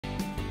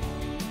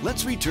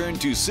let's return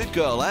to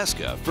Sitka,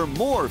 Alaska for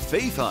more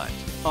Faith Hunt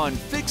on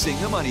Fixing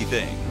the Money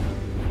Thing.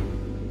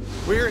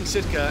 We're here in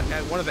Sitka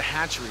at one of the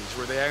hatcheries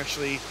where they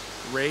actually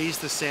raise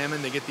the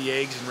salmon, they get the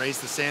eggs and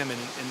raise the salmon.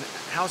 And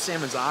how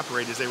salmons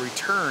operate is they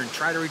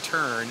try to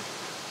return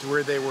to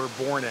where they were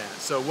born at.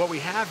 So what we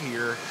have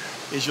here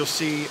is you'll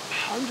see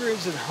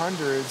hundreds and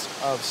hundreds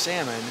of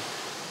salmon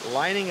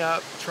lining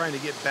up, trying to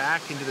get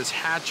back into this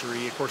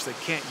hatchery. Of course, they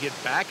can't get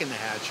back in the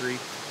hatchery,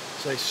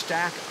 so they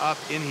stack up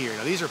in here.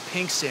 Now, these are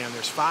pink salmon.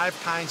 There's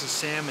 5 kinds of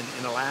salmon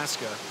in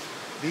Alaska.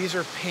 These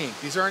are pink.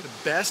 These aren't the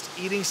best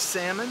eating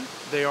salmon.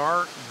 They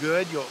are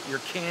good. Your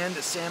canned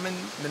salmon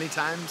many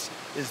times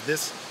is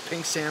this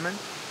pink salmon,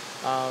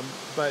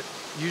 but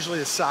usually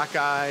the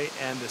sockeye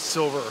and the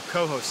silver or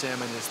coho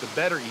salmon is the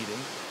better eating.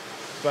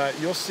 But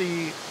you'll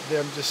see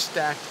them just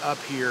stacked up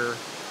here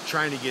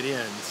trying to get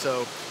in.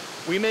 So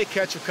we may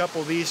catch a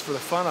couple of these for the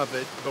fun of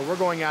it, but we're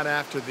going out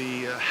after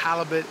the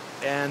halibut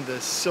and the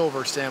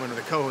silver salmon or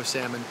the coho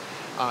salmon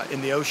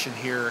in the ocean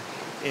here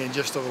in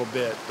just a little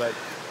bit. But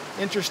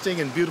interesting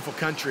and beautiful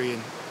country,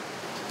 and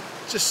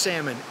just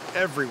salmon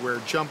everywhere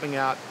jumping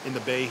out in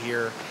the bay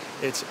here.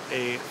 It's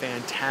a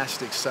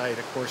fantastic sight,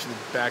 of course,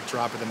 with the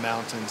backdrop of the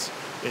mountains.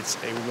 It's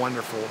a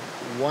wonderful,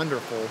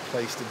 wonderful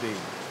place to be.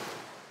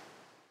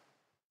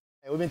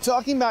 We've been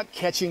talking about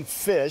catching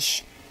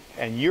fish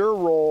and your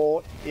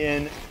role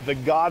in the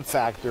God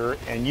factor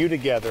and you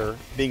together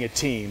being a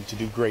team to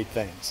do great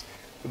things.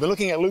 We've been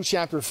looking at Luke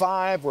chapter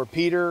 5, where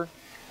Peter,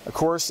 of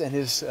course, and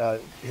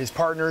his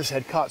partners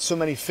had caught so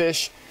many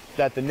fish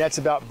that the nets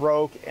about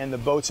broke and the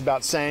boats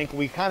about sank.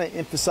 We kind of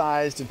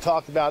emphasized and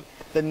talked about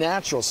the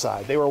natural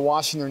side. They were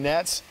washing their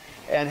nets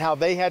and how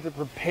they had to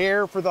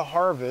prepare for the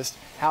harvest,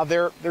 how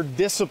their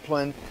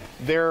discipline,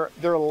 their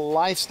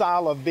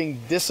lifestyle of being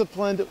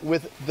disciplined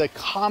with the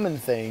common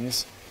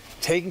things,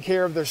 taking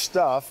care of their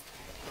stuff,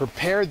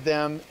 prepared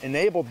them,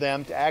 enabled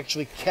them to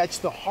actually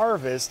catch the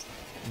harvest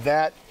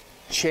that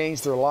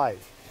changed their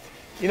life.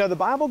 You know, the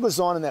Bible goes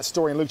on in that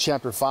story in Luke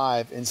chapter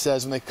 5 and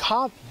says when they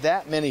caught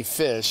that many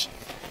fish,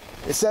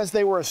 it says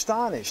they were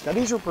astonished. Now,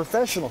 these were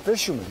professional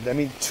fishermen. I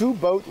mean, 2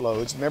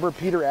 boatloads. Remember,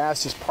 Peter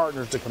asked his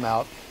partners to come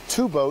out.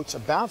 2 boats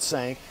about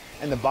sank,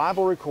 and the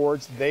Bible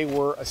records they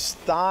were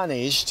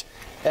astonished,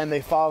 and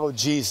they followed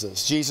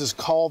Jesus. Jesus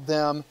called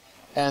them,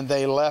 and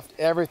they left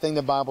everything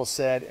the Bible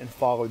said and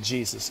followed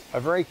Jesus.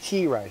 A very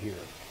key right here.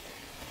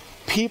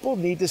 People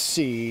need to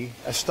see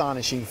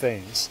astonishing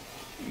things.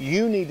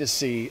 You need to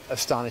see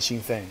astonishing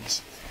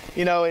things.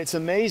 You know, it's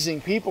amazing.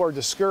 People are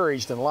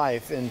discouraged in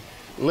life, and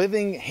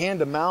living hand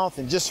to mouth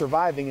and just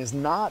surviving is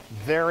not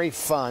very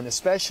fun,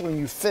 especially when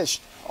you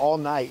fished all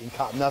night and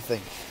caught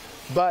nothing.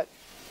 But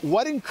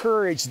what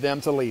encouraged them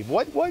to leave?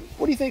 What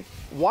do you think?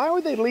 Why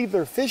would they leave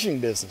their fishing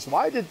business?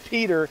 Why did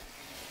Peter,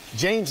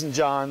 James, and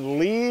John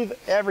leave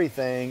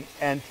everything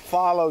and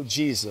follow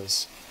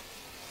Jesus?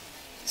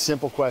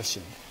 Simple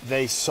question.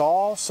 They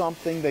saw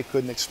something they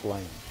couldn't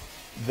explain.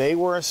 They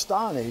were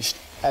astonished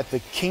at the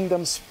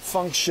kingdom's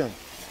function.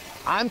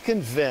 I'm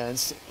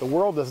convinced the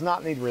world does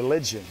not need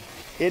religion.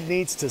 It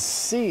needs to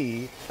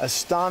see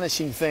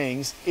astonishing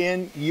things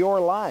in your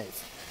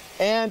life.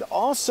 And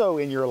also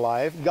in your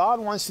life, God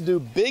wants to do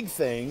big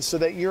things so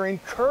that you're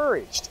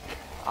encouraged.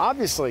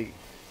 Obviously,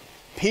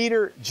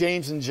 Peter,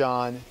 James, and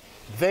John,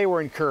 they were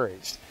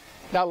encouraged.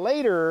 Now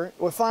later,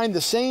 we'll find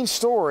the same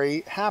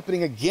story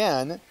happening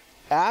again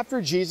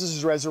after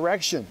Jesus'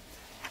 resurrection.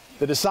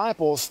 The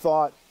disciples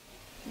thought,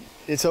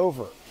 it's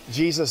over.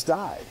 Jesus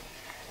died.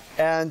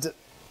 And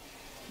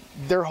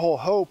their whole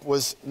hope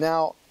was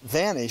now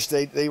vanished.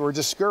 They were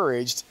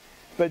discouraged.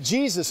 But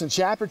Jesus, in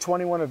chapter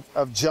 21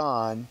 of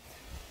John,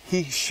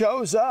 he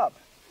shows up.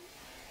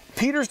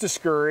 Peter's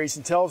discouraged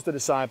and tells the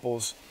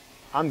disciples,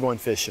 I'm going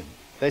fishing.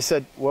 They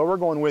said, well, we're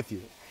going with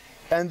you.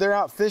 And they're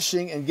out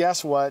fishing, and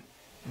guess what?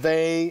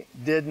 They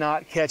did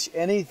not catch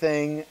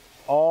anything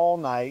all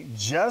night,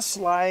 just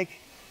like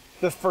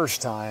the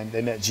first time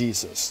they met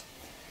Jesus.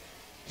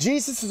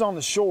 Jesus is on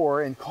the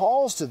shore and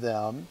calls to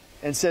them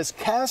and says,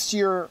 cast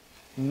your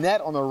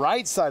net on the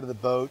right side of the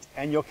boat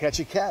and you'll catch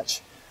a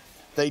catch.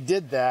 They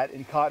did that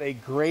and caught a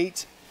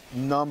great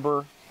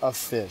number of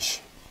fish.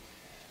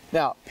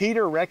 Now,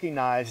 Peter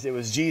recognized it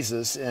was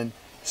Jesus and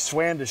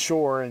swam to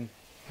shore, and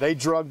they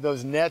dragged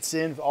those nets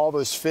in, all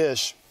those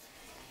fish,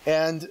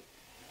 and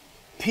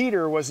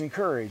Peter was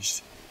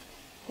encouraged.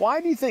 Why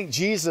do you think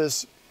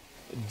Jesus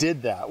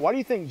did that? Why do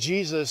you think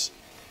Jesus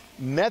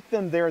met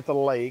them there at the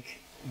lake?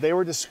 They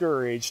were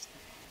discouraged,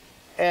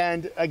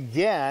 and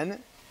again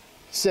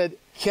said,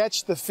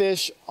 catch the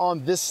fish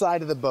on this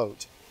side of the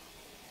boat?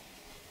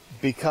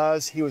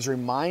 Because he was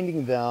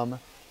reminding them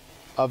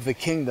of the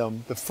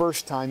kingdom the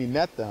first time he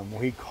met them,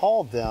 where he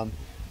called them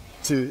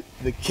to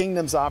the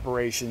kingdom's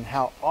operation,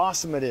 how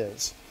awesome it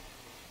is.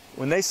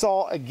 When they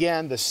saw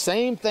again the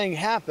same thing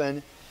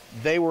happen,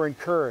 they were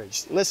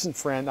encouraged. Listen,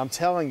 friend, I'm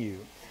telling you,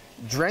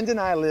 Drenda and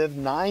I lived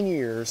 9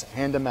 years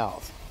hand to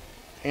mouth.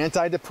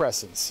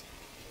 Antidepressants.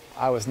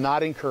 I was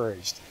not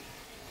encouraged.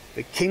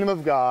 The kingdom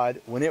of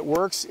God, when it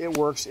works, it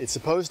works. It's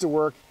supposed to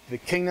work. The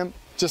kingdom,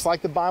 just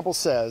like the Bible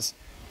says,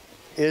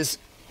 is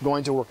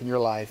going to work in your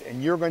life,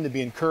 and you're going to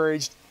be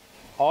encouraged.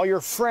 All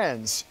your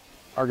friends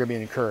are going to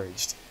be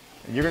encouraged.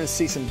 And you're going to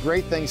see some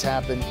great things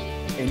happen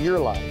in your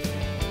life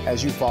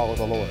as you follow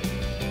the Lord.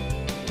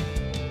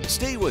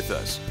 Stay with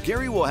us.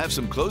 Gary will have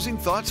some closing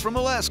thoughts from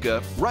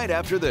Alaska right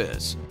after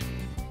this.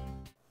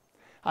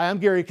 Hi, I'm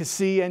Gary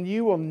Keesee, and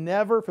you will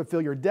never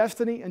fulfill your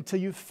destiny until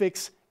you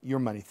fix your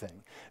money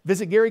thing.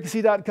 Visit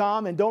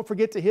GaryKeesee.com, and don't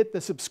forget to hit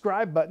the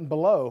subscribe button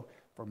below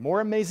for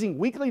more amazing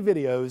weekly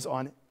videos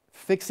on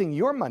fixing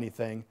your money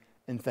thing.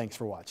 And thanks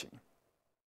for watching.